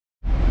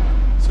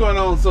going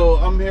on? So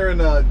I'm here in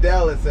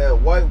Dallas at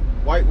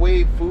White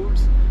Wave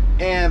Foods,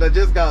 and I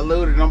just got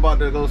loaded and I'm about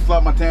to go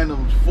slot my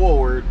tandems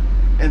forward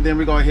and then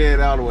we're gonna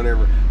head out or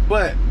whatever.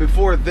 But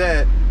before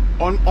that,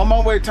 on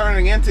my way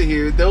turning into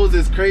here, there was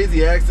this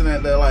crazy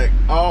accident that like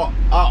I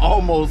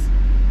almost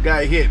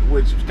got hit,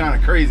 which was kind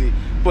of crazy.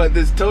 But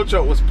this tow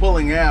truck was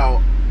pulling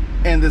out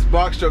and this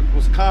box truck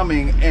was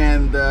coming,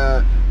 and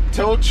the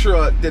tow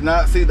truck did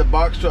not see the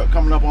box truck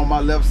coming up on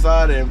my left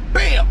side, and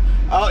bam!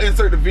 I'll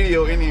insert the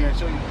video in here and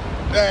show you.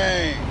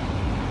 Dang.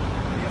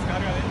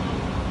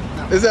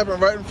 This happened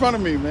right in front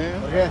of me,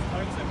 man. Okay.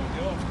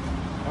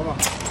 Come on.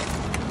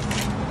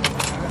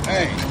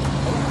 Dang.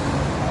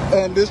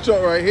 And this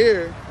truck right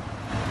here,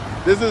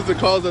 this is the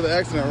cause of the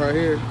accident right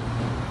here.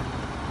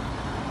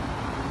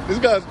 This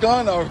guy's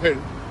gone already.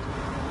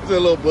 There's a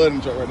little blood in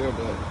the truck right there,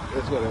 but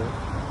it's whatever.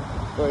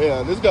 But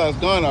yeah, this guy's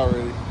gone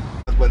already.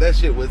 But that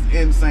shit was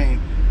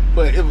insane.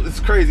 But it's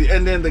crazy.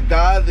 And then the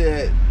guy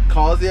that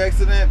caused the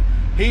accident,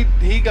 he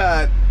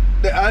got,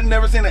 I'd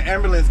never seen an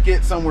ambulance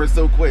get somewhere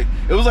so quick.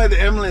 It was like the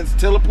ambulance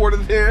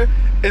teleported there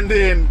and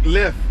then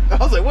left. I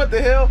was like, what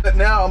the hell? But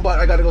now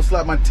I gotta go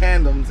slap my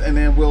tandems, and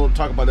then we'll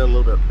talk about that in a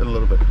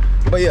little bit.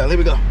 But yeah, here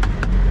we go.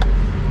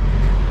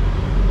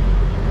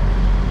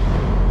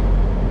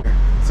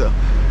 So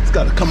it's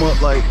gotta come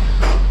up like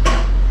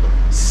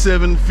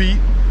 7 feet,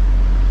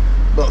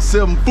 about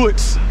 7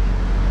 foot.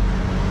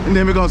 And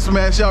then we're gonna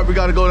smash out. We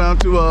gotta go down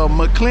to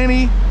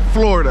McClenny,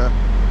 Florida.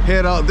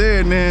 Head out there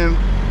and then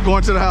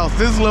going to the house.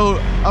 This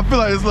load, I feel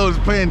like this load is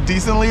paying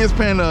decently. It's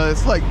paying,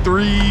 it's like a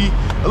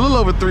little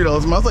over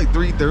 $3 a mile. It's like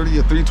 $3.30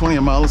 or $3.20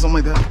 a mile or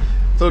something like that.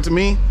 So to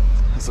me,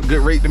 that's a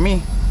good rate to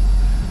me.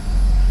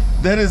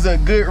 That is a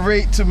good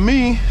rate to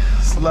me.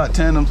 Slot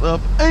tandems up,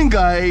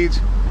 engage.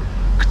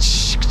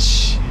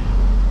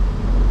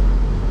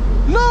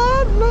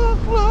 Lord,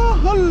 Lord,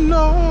 Lord,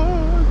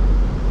 Lord.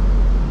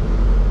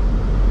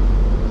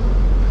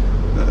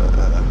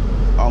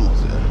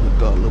 Almost there. We'll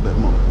go a little bit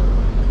more.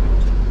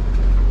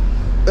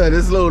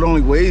 This load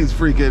only weighs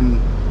freaking,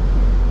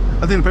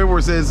 I think the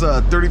paperwork says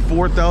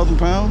 34,000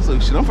 pounds. So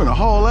shit, I'm finna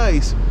haul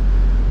ice.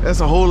 That's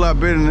a whole lot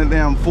better than the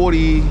damn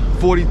 40,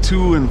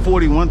 42, and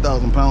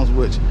 41,000 pounds,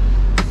 which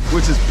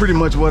is pretty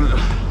much what it,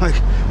 like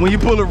when you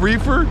pull a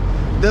reefer,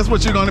 that's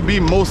what you're gonna be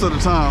most of the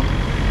time.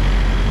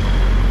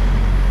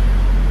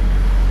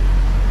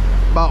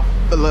 About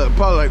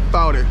probably like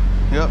 40.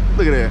 Yep,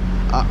 look at that.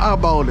 I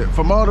eyeballed it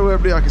from all the way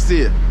up there. I can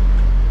see it.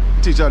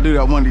 Teach you how to do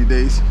that one of these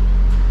days.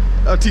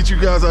 I'll teach you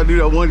guys how to do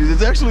that one of these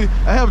days. Actually,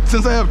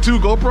 since I have 2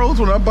 GoPros,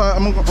 when I'm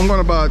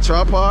gonna buy a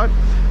tripod,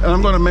 and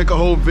I'm gonna make a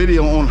whole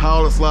video on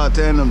how to slide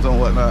tandems and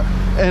whatnot,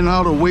 and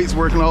how the weights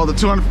work and all the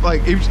 200,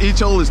 like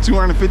each hole is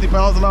 250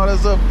 pounds and all that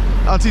stuff.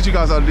 I'll teach you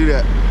guys how to do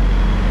that.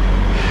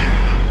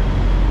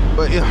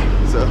 But yeah,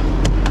 so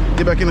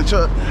get back in the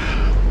truck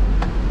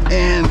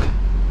and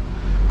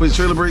put your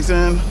trailer brakes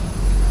in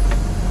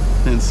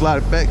and slide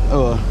it back.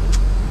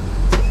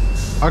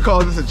 I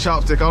call this a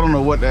chopstick. I don't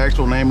know what the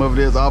actual name of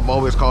it is. I've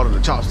always called it a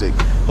chopstick.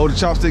 Hold the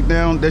chopstick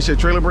down, that's your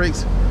trailer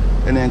brakes,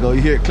 and then go,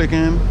 you hear it click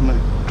in,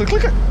 click,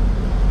 click it.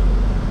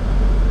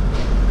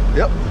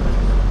 Yep.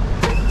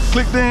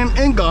 Clicked in,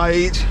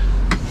 engage.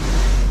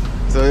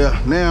 So yeah,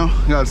 now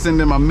I gotta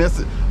send in my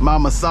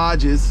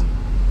massages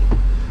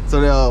so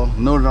they'll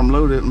know that I'm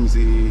loaded. Let me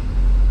see.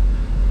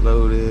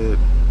 Loaded.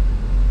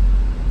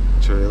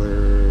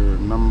 Trailer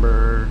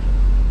number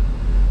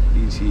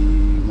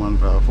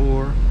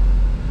ET154.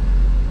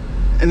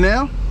 And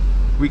now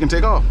we can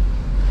take off.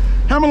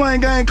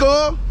 Hammerline gang,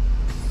 call.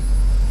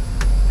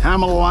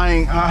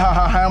 Hammerline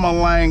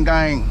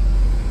gang.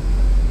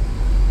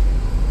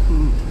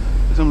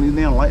 Some of these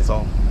damn lights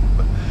off.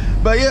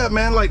 But yeah,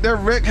 man, like that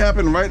wreck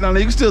happened right down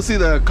there. You can still see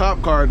the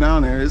cop car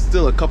down there. It's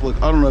still a couple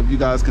of, I don't know if you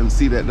guys can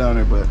see that down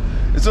there, but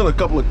it's still a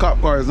couple of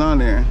cop cars on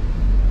there.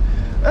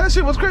 That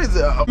shit was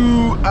crazy. 2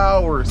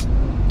 hours.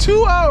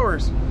 2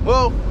 hours.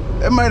 Well,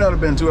 it might not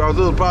have been 2 hours.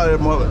 It was probably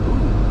more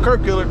like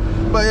curb killer.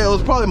 But yeah, it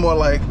was probably more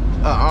like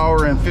an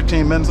hour and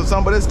 15 minutes or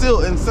something, but it's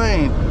still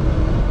insane.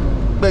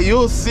 But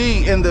you'll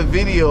see in the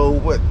video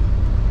what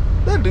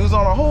that dude's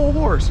on a whole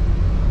horse.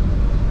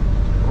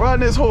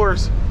 Riding his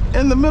horse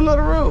in the middle of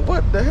the road.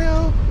 What the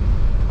hell?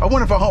 I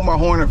wonder if I honk my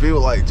horn if he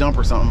would like jump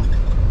or something.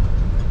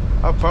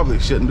 I probably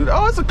shouldn't do that.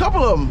 Oh, it's a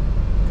couple of them.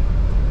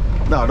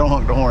 No, don't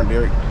honk the horn,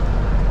 Derek.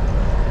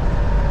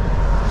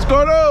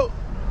 Scardo!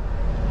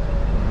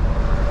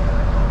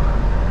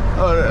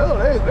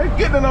 Oh, they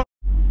getting it on.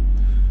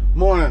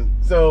 Morning.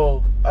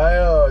 So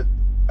I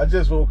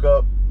just woke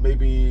up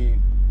maybe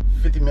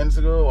 50 minutes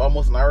ago,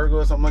 almost an hour ago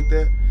or something like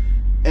that,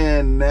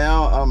 and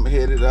now I'm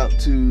headed out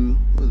to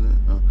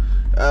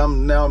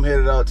now I'm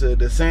headed out to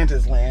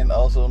DeSantis land,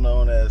 also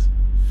known as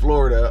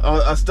Florida.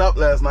 I stopped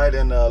last night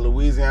in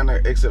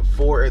Louisiana, exit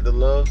 4 at the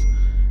Loves,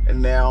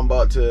 and now I'm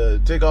about to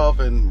take off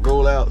and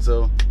roll out.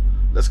 So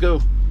let's go.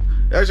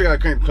 Actually, I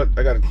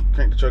gotta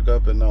crank the truck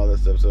up and all that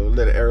stuff, so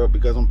let it air up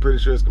because I'm pretty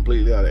sure it's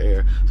completely out of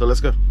air. So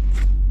let's go.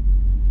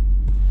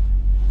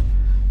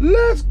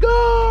 Let's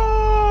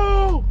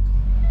go!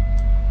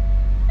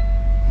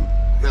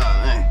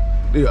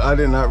 God, Yeah, I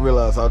did not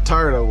realize how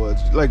tired I was.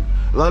 Like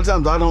a lot of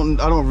times I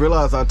don't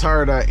realize how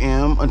tired I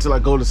am until I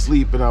go to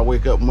sleep and I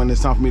wake up. When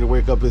it's time for me to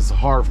wake up, it's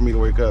hard for me to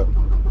wake up.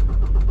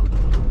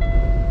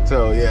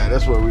 So yeah,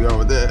 that's where we are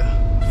with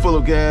that. Full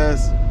of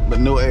gas,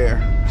 but no air.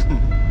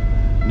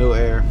 No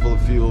air, full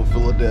of fuel,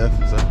 full of death.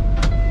 So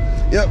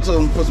yep,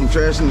 so put some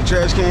trash in the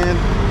trash can.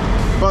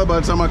 Probably by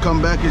the time I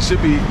come back, it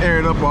should be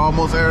aired up or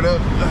almost aired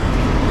up.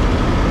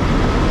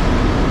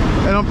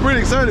 And I'm pretty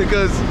excited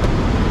because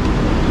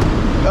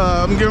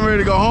I'm getting ready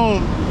to go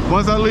home.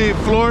 Once I leave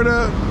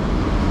Florida,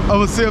 I'm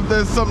gonna see if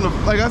there's something,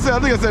 like I said, I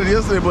think I said it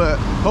yesterday, but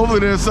hopefully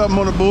there's something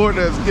on the board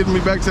that's getting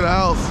me back to the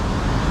house.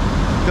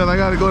 Cause I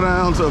gotta go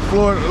down to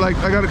Florida, like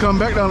I gotta come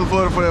back down to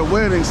Florida for that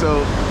wedding,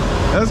 so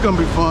that's gonna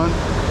be fun.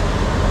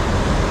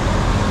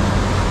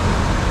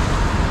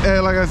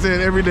 And like I said,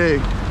 every day,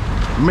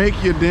 make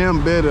your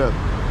damn bed up.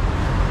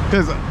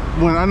 Cause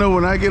when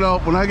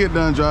I get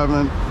done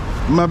driving,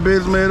 my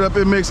bed's made up,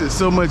 it makes it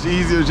so much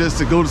easier just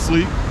to go to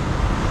sleep.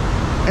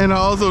 And I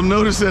also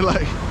noticed that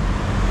like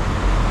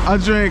I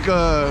drank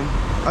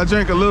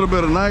a little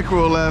bit of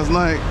NyQuil last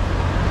night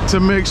to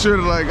make sure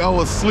that like I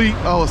was stay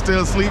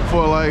asleep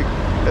for like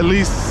at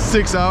least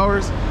 6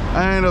 hours.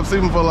 I ended up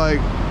sleeping for like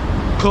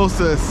close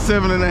to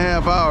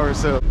 7.5 hours.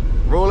 So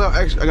roll out.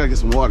 Actually, I gotta get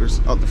some waters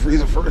out the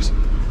freezer first.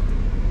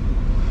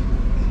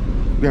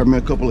 Got me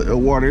a couple of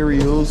water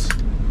Ariels.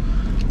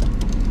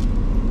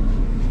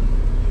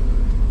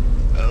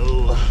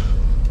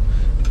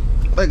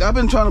 Like I've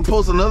been trying to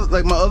post another,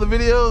 like my other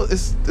video,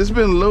 it's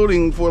been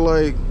loading for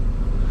like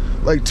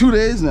 2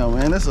 days now,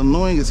 man. That's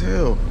annoying as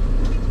hell.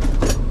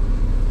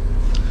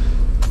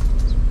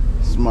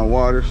 This is my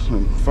waters,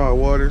 5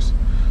 waters.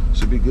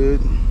 Should be good.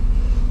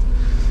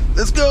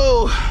 Let's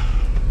go.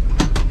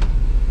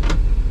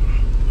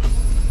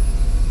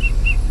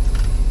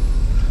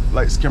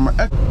 Lights,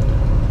 camera,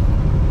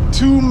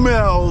 2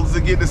 miles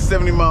to get to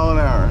 70 miles an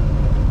hour.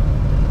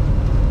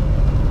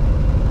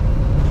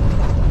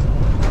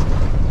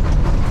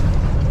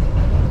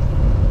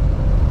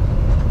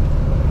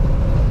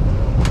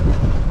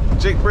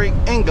 Jake brake,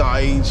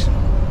 engage.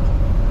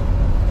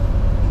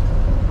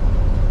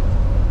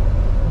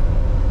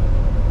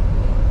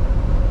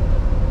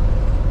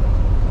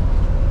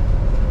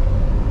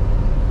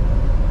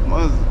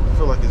 I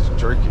feel like it's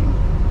jerking.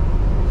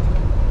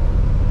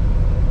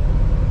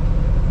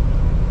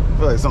 I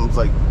feel like something's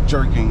like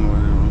jerking or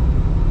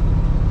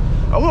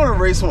whatever. I want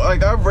to race one.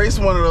 Like I've raced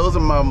one of those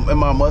in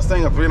my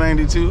Mustang, a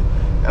 392,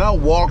 and I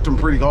walked them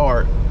pretty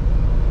hard.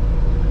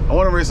 I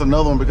want to race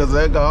another one because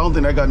that guy, I don't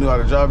think that guy knew how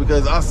to drive,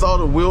 because I saw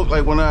the wheel,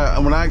 like when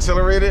I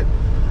accelerated,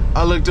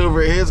 I looked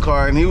over at his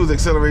car and he was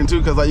accelerating too,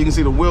 because like you can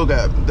see the wheel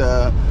gap,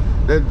 the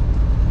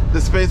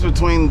space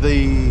between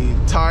the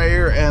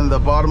tire and the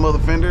bottom of the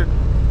fender,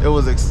 it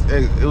was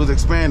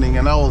expanding,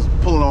 and I was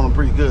pulling on him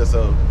pretty good.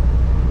 So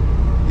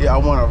yeah, I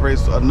want to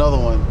race another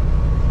one,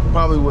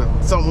 probably with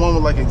one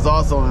with like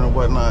exhaust on it or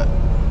whatnot,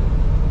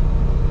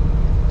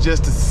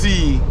 just to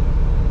see.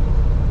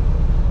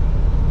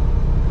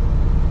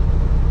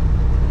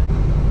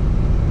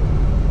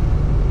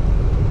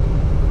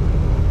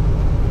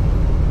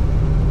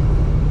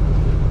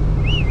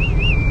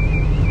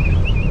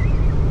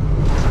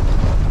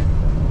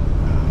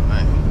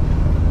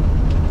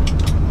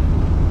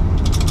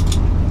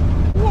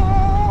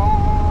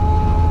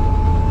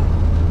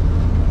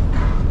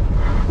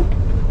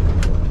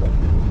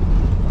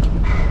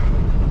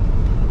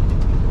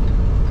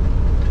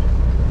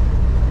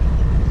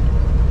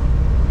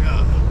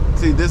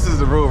 See, this is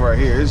the road right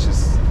here. It's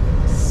just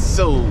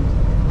so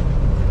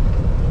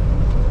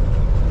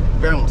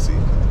bouncy.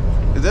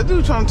 Is that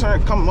dude trying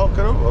to come up,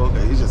 cut over? Oh,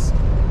 okay, he's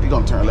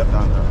gonna turn left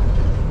down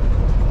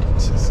there.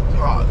 It's just,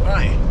 oh,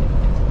 dang.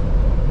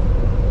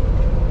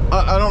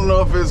 I don't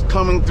know if it's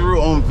coming through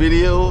on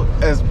video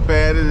as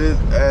bad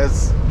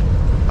as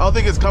I don't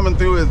think it's coming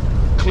through as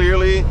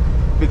clearly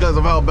because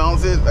of how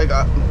bouncy it is. Like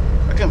I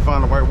can't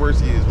find the right words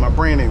to use. My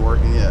brain ain't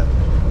working yet.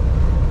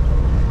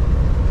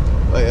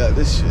 But yeah,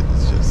 this shit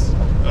is just,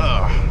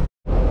 ugh.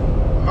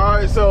 All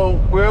right, so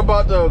we're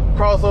about to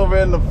cross over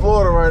into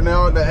Florida right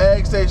now. The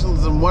ag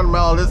stations in 1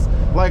 mile. This,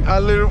 like,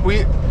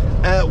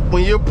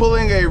 when you're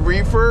pulling a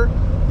reefer,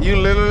 you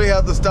literally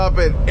have to stop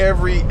at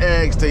every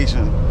ag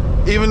station.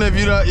 Even if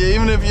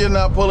you're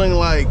not pulling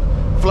like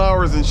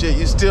flowers and shit,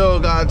 you still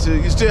have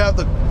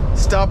to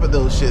stop at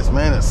those shits,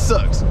 man. It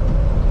sucks.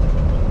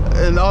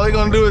 And all they're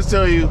gonna do is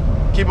tell you,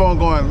 keep on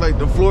going. Like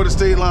the Florida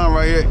state line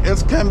right here,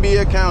 it's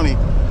Cambria County.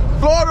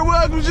 Florida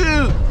welcomes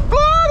you!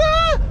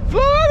 Florida!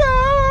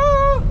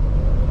 Florida!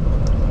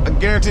 I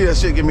guarantee that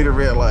shit give me the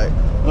red light.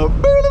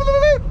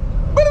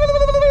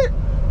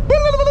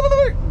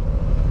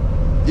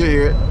 You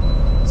hear it.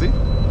 See?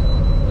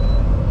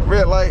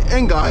 Red light,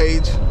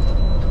 engage.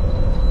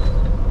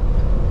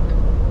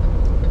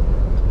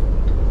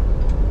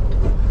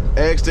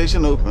 Ag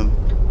station open.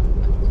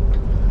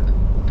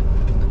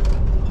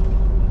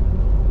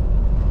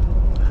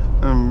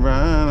 I'm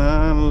riding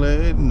out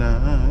late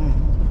night.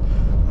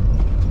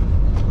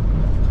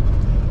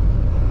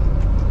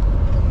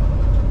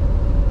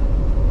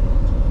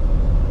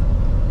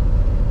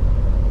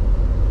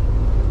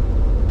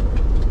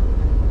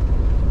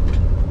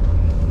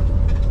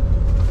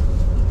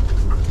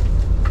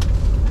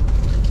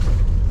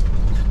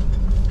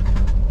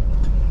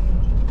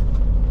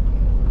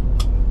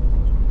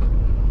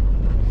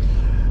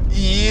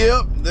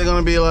 up, they're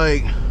gonna be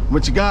like,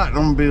 what you got? And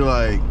I'm gonna be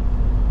like,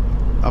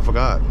 I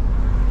forgot.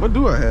 What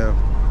do I have?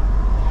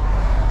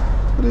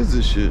 What is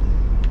this shit?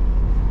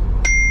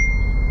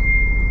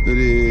 It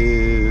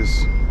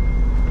is,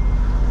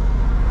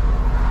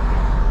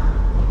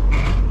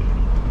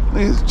 I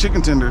think it's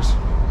chicken tenders.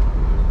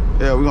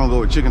 Yeah, we're gonna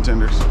go with chicken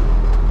tenders.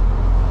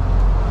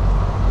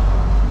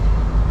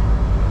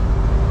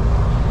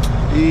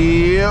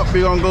 Yep,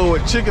 we're gonna go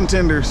with chicken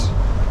tenders.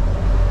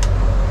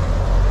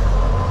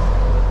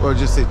 Or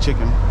just say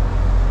chicken.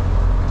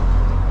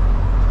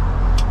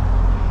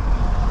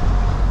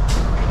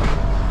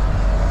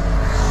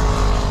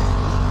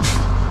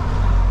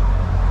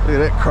 Look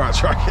at that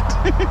crotch rocket.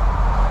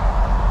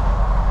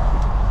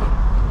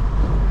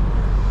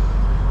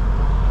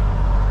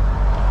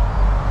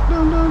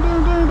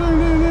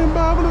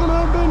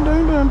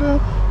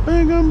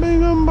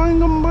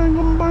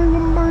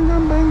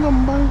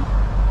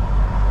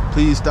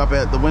 Please stop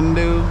at the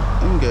window.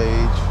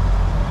 Engage.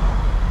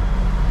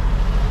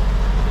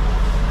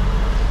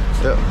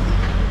 Yep.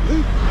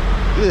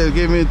 Yeah, it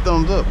gave me a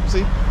thumbs up.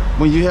 See,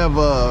 when you have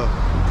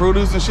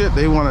produce and shit,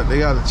 they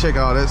gotta check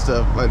all that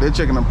stuff. Like they're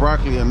checking the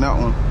broccoli in that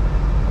one.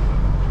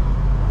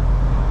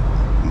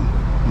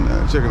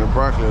 Yeah, checking the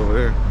broccoli over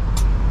there.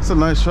 It's a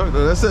nice truck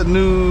though. That's that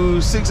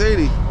new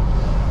 680.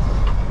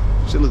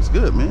 Shit looks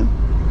good, man.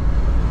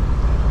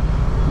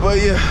 But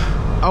yeah,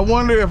 I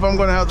wonder if I'm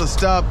gonna have to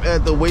stop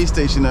at the weigh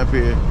station up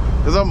here,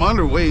 cause I'm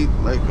underweight.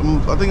 Like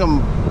I think I'm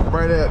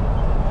right at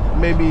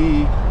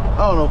maybe, I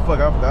don't know, fuck,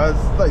 I forgot.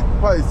 It's like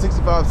probably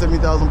 65,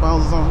 70,000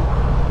 pounds or something.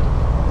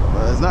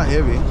 But it's not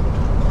heavy.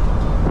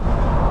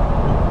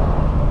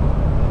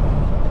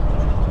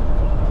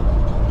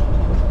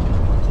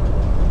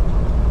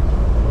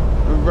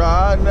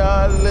 Ride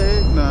night,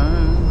 late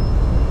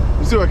night.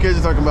 Let's see what kids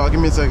are talking about. Give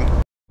me a second.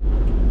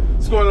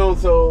 What's going on?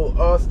 So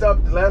last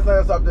night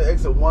I stopped at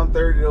exit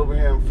 130 over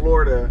here in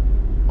Florida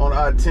on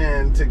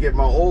I-10 to get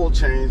my oil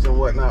changed and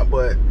whatnot,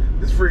 but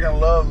this freaking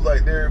Love's,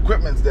 like, their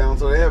equipment's down,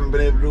 so they haven't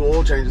been able to do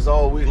oil changes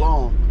all week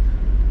long.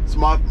 It's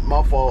my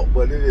fault,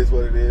 but it is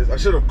what it is. I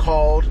should have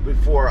called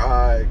before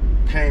I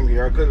came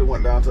here. I could have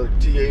went down to the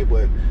TA,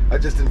 but I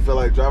just didn't feel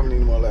like driving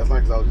anymore last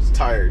night because I was just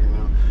tired, you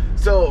know.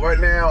 So right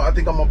now, I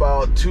think I'm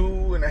about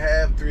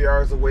 2.5, 3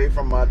 hours away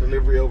from my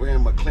delivery over here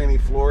in McClenny,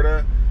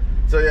 Florida.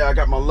 So yeah, I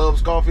got my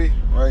Love's coffee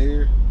right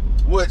here,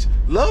 which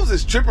Love's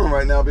is tripping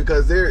right now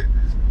because their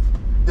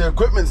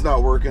equipment's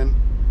not working,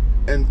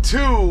 and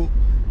two,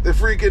 they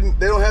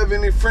don't have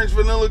any French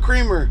vanilla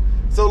creamer.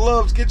 So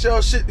Love's, get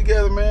y'all shit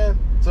together, man.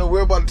 So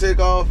we're about to take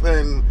off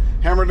and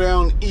hammer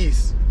down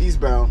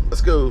eastbound.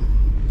 Let's go.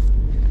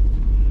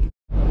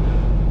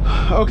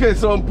 Okay,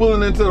 so I'm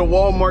pulling into the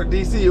Walmart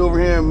DC over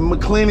here in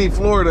McClenny,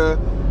 Florida,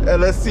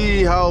 and let's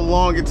see how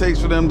long it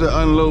takes for them to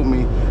unload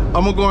me.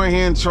 I'm gonna go in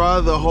here and try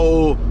the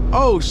whole,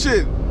 oh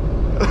shit,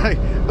 like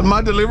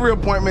my delivery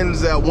appointment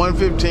is at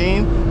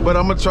 1:15, but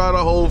I'm gonna try the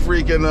whole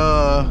freaking,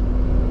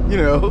 you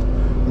know,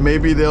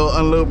 maybe they'll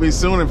unload me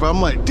soon. If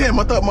I'm like, damn,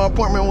 I thought my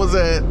appointment was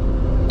at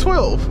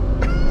 12.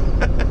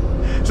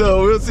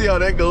 So we'll see how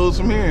that goes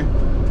from here.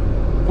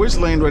 Which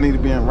lane do I need to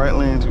be in? Right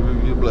lane to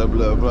review, blah,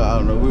 blah, blah. I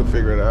don't know, we'll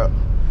figure it out.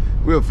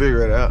 We'll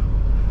figure it out.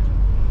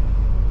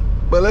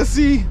 But let's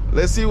see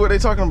what they're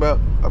talking about.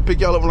 I'll pick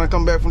y'all up when I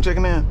come back from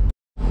checking in.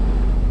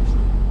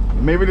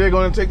 Maybe they're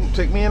gonna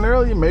take me in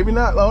early, maybe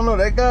not. I don't know.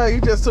 That guy, he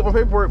just took my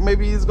paperwork.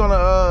 Maybe he's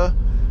gonna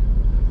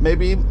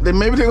maybe they're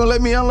gonna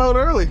let me unload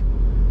early.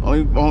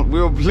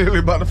 We're literally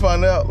about to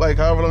find out, like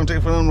however long it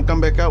takes for them to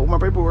come back out with my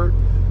paperwork.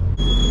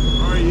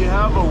 Alright, you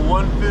have a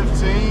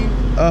 1:15.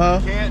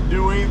 Can't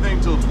do anything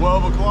till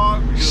 12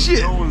 o'clock because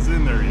shit. No one's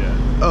in there yet.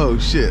 Oh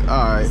shit,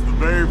 alright. It's the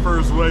very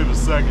first wave of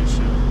second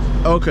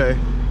shift. Okay.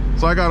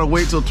 So I gotta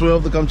wait till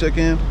 12 to come check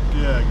in?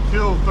 Yeah,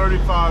 kill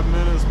 35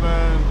 minutes,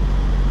 man.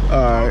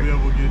 Alright. I'll be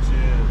able to get you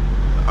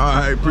in.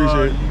 Alright,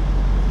 appreciate it.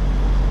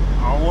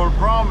 I don't want to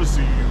promise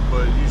you,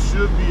 but you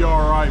should be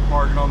alright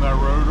parking on that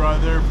road right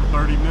there for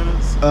 30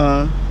 minutes.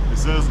 It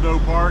says no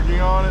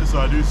parking on it, so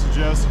I do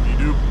suggest if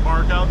you do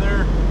park out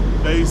there,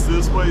 face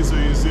this way so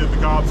you can see if the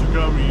cops are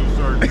coming and you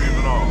start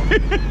moving off.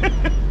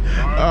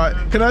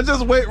 Alright, can I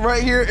just wait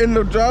right here in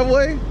the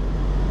driveway?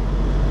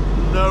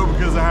 No,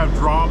 because I have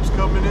drops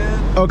coming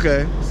in.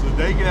 Okay. So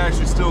they can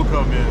actually still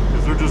come in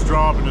because they're just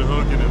dropping and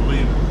hooking and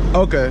leaving.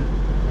 Okay.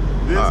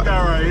 This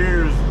guy right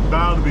here is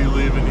about to be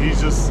leaving.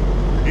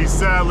 He's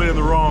sadly in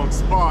the wrong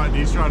spot and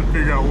he's trying to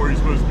figure out where he's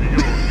supposed to be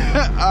going.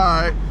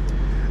 Alright.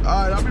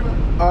 Alright, I'll be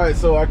back. Alright,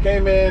 so I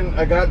came in,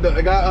 I got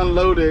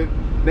unloaded.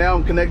 Now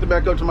I'm connected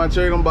back up to my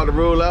trailer. I'm about to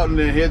roll out and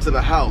then head to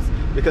the house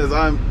because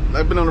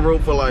I've been on the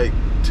road for like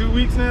 2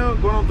 weeks now,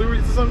 going on 3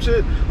 weeks or some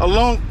shit. A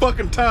long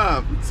fucking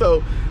time.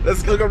 So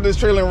let's hook up this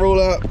trailer and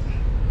roll out.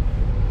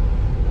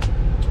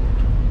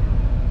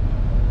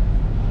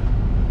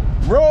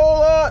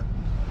 Roll out.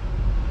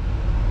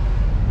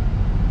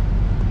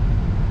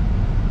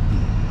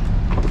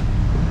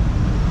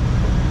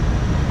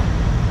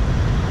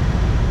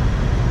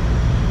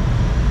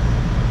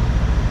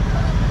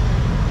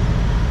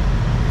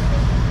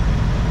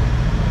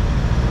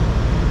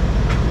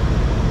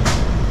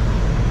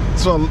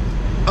 So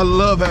I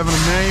love having a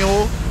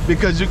manual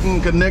because you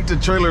can connect the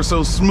trailer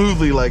so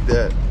smoothly like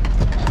that.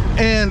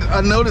 And I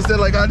noticed that,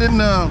 like, I don't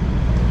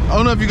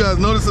know if you guys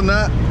noticed or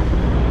not,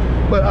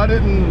 but I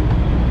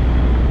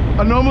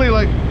normally,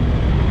 like,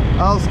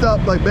 I'll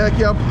stop like back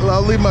here,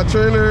 I'll leave my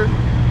trailer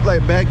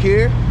like back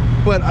here,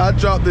 but I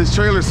dropped this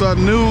trailer so I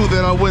knew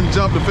that I wouldn't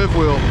jump the fifth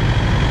wheel.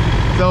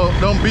 So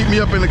don't beat me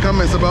up in the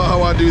comments about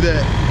how I do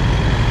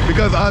that,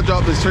 because I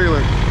dropped this trailer.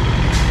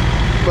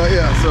 But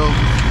yeah, so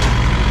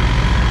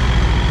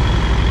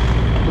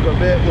look up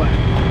that one.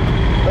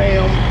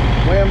 Bam,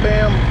 wham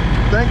bam,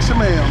 thanks you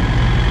ma'am.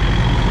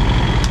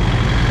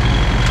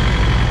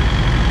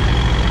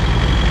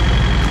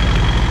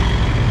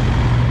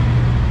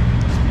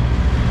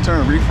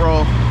 Turn reefer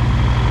off.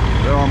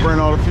 Then I'm burn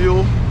all the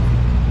fuel.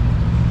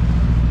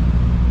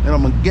 And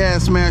I'm gonna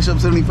gas smash up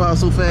 75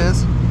 so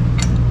fast.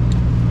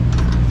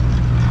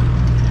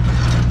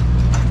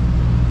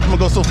 I'm gonna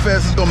go so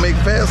fast it's gonna make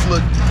fast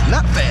look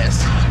not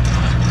fast.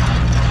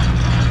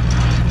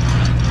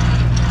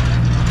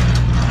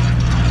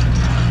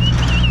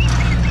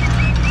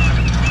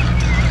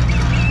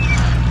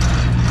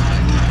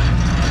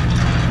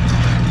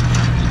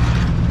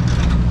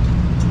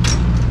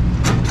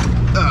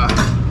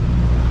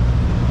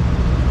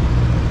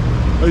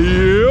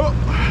 Yep.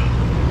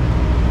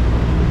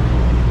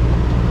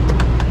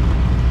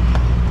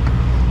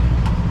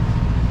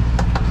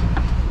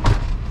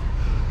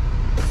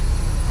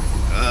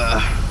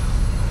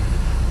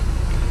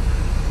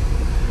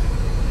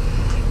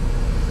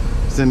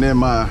 Send in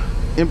my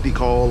empty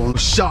call on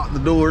shot the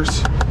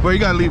doors. Well, you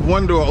gotta leave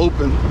one door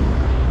open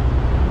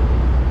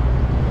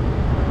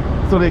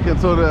so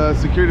the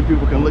security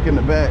people can look in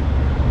the back.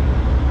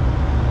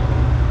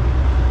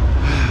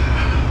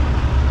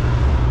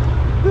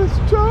 This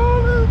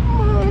town is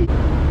mine.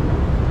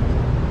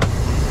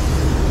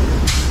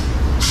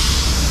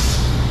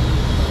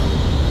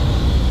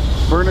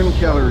 Burning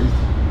calories.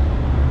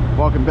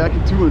 Walking back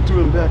and two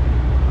and back.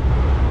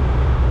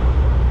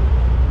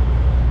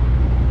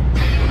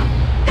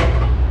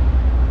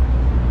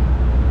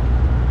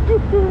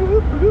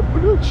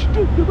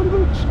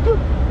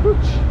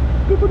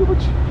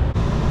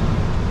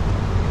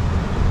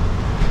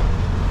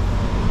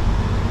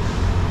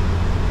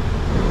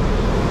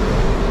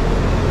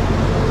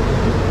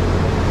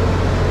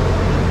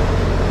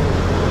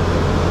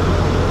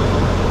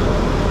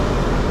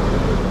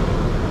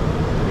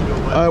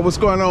 All right, what's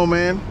going on,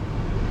 man?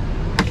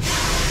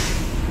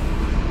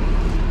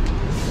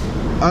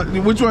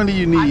 Which one do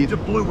you need? The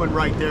blue one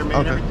right there,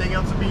 man. Okay. Everything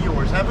else will be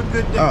yours. Have a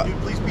good day, dude.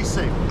 Please be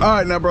safe. All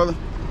right, now, brother.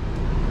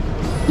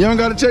 You don't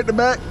got to check the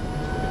back?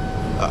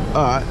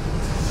 All right.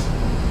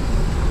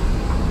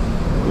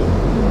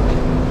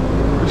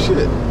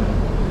 Shit.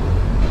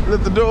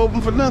 Left the door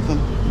open for nothing.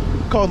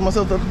 Caused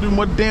myself to have to do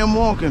more damn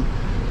walking.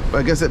 But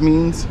I guess that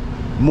means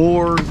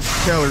more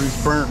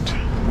calories burnt.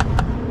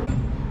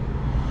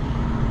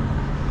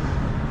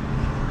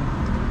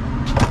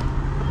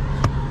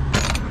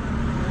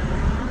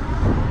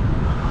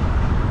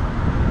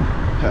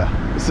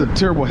 It's a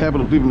terrible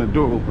habit of leaving the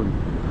door open.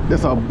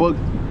 That's how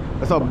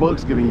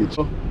bugs get in you.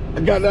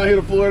 I got down here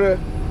to Florida,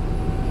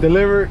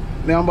 delivered.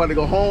 Now I'm about to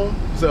go home.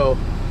 So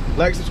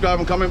like, subscribe,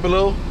 and comment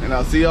below, and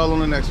I'll see y'all on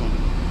the next one.